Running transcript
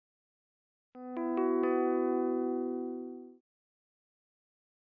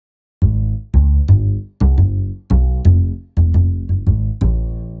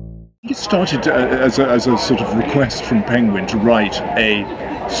It started as a sort of request from Penguin to write a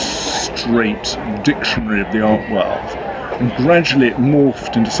straight dictionary of the art world. And gradually it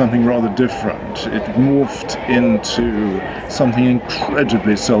morphed into something rather different. It morphed into something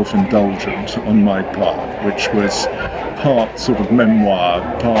incredibly self-indulgent on my part, which was part sort of memoir,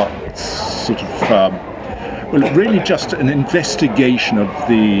 part sort of, well, really just an investigation of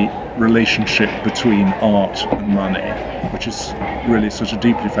the relationship between art and money, which is really such a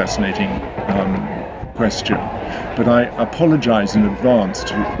deeply fascinating question. But I apologise in advance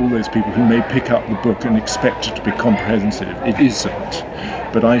to all those people who may pick up the book and expect it to be comprehensive. It isn't.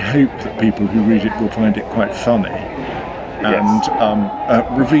 But I hope that people who read it will find it quite funny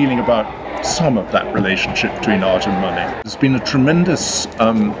and revealing about some of that relationship between art and money. There's been a tremendous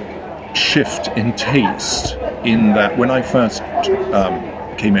shift in taste in that when I first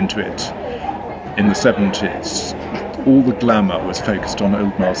came into it in the 70s, all the glamour was focused on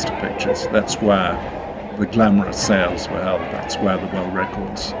old master pictures. That's where the glamorous sales were held, that's where the world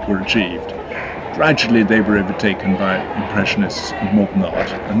records were achieved. Gradually they were overtaken by Impressionist and modern art,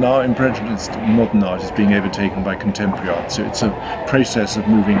 and now Impressionist and modern art is being overtaken by contemporary art, so it's a process of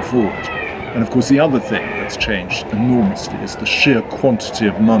moving forward. And of course the other thing that's changed enormously is the sheer quantity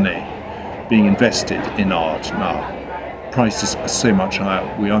of money being invested in art now. Prices are so much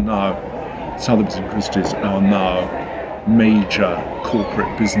higher. We are now, Sotheby's and Christie's are now major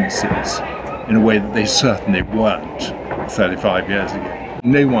corporate businesses in a way that they certainly weren't 35 years ago.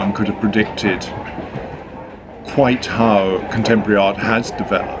 No one could have predicted quite how contemporary art has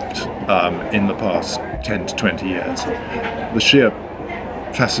developed in the past 10 to 20 years. The sheer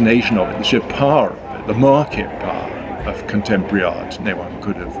fascination of it, the sheer power of it, the market power of contemporary art, no one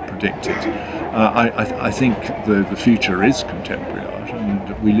could have predicted. I think the future is contemporary art, and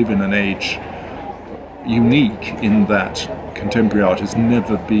we live in an age unique in that contemporary art has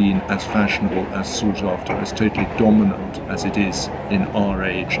never been as fashionable, as sought after, as totally dominant as it is in our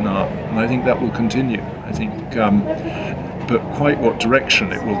age now. And I think that will continue. I think, but quite what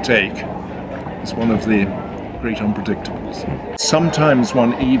direction it will take is one of the great unpredictables. Sometimes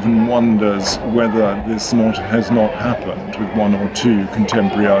one even wonders whether this has not happened with one or two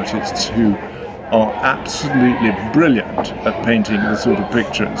contemporary artists who are absolutely brilliant at painting the sort of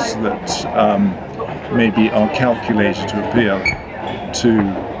pictures that maybe are calculated to appeal to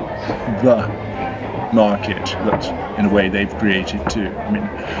the market that, in a way, they've created too. I mean,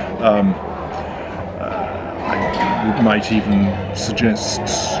 I might even suggest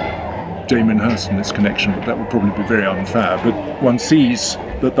Damon Hirst in this connection, but that would probably be very unfair. But one sees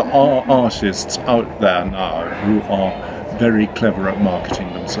that there are artists out there now who are very clever at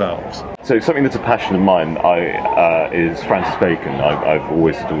marketing themselves. So something that's a passion of mine is Francis Bacon. I've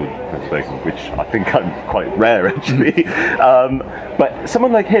always adored Francis Bacon, which I think I'm quite rare actually. But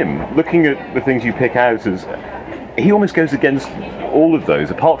someone like him, looking at the things you pick out, he almost goes against all of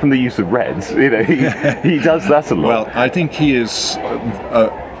those, apart from the use of reds. You know, he does that a lot. Well, I think he is.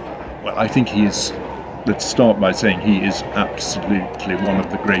 Let's start by saying he is absolutely one of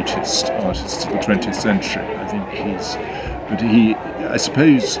the greatest artists of the 20th century. I think I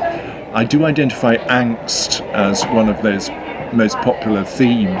suppose, I do identify angst as one of those most popular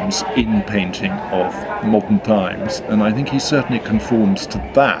themes in painting of modern times, and I think he certainly conforms to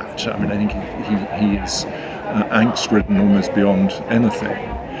that. I mean, I think he is angst-ridden almost beyond anything,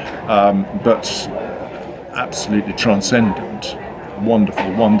 but absolutely transcendent,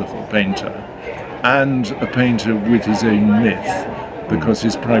 wonderful, wonderful painter, and a painter with his own myth, because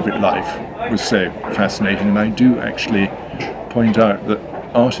his private life was so fascinating. And I do actually point out that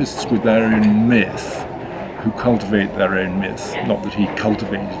artists with their own myth, who cultivate their own myth, not that he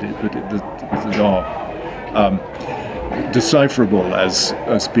cultivated it, but that are decipherable as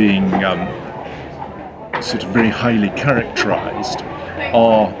being sort of very highly characterized,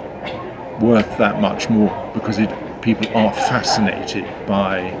 are worth that much more, because people are fascinated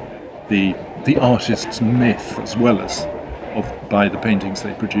by the artist's myth as well as by the paintings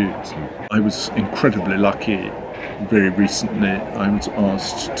they produce. I was incredibly lucky. Very recently I was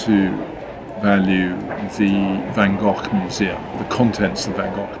asked to value the Van Gogh Museum, the contents of the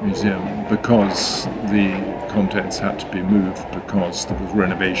Van Gogh Museum, because the contents had to be moved because there was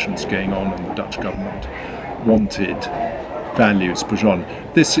renovations going on and the Dutch government wanted values put on.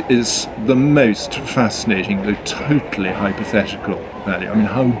 This is the most fascinating, though totally hypothetical value. I mean,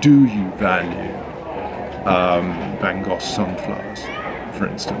 how do you value Van Gogh's sunflowers, for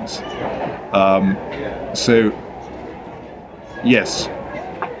instance? So, yes,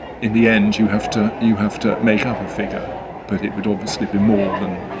 in the end you have to make up a figure, but it would obviously be more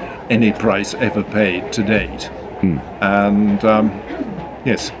than any price ever paid to date. And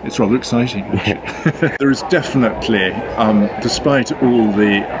Yes, it's rather exciting. There is definitely, despite all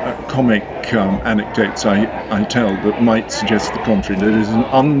the comic anecdotes I tell that might suggest the contrary, there is an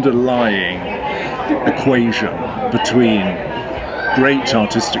underlying equation between great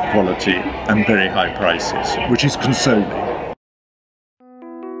artistic quality and very high prices, which is consoling.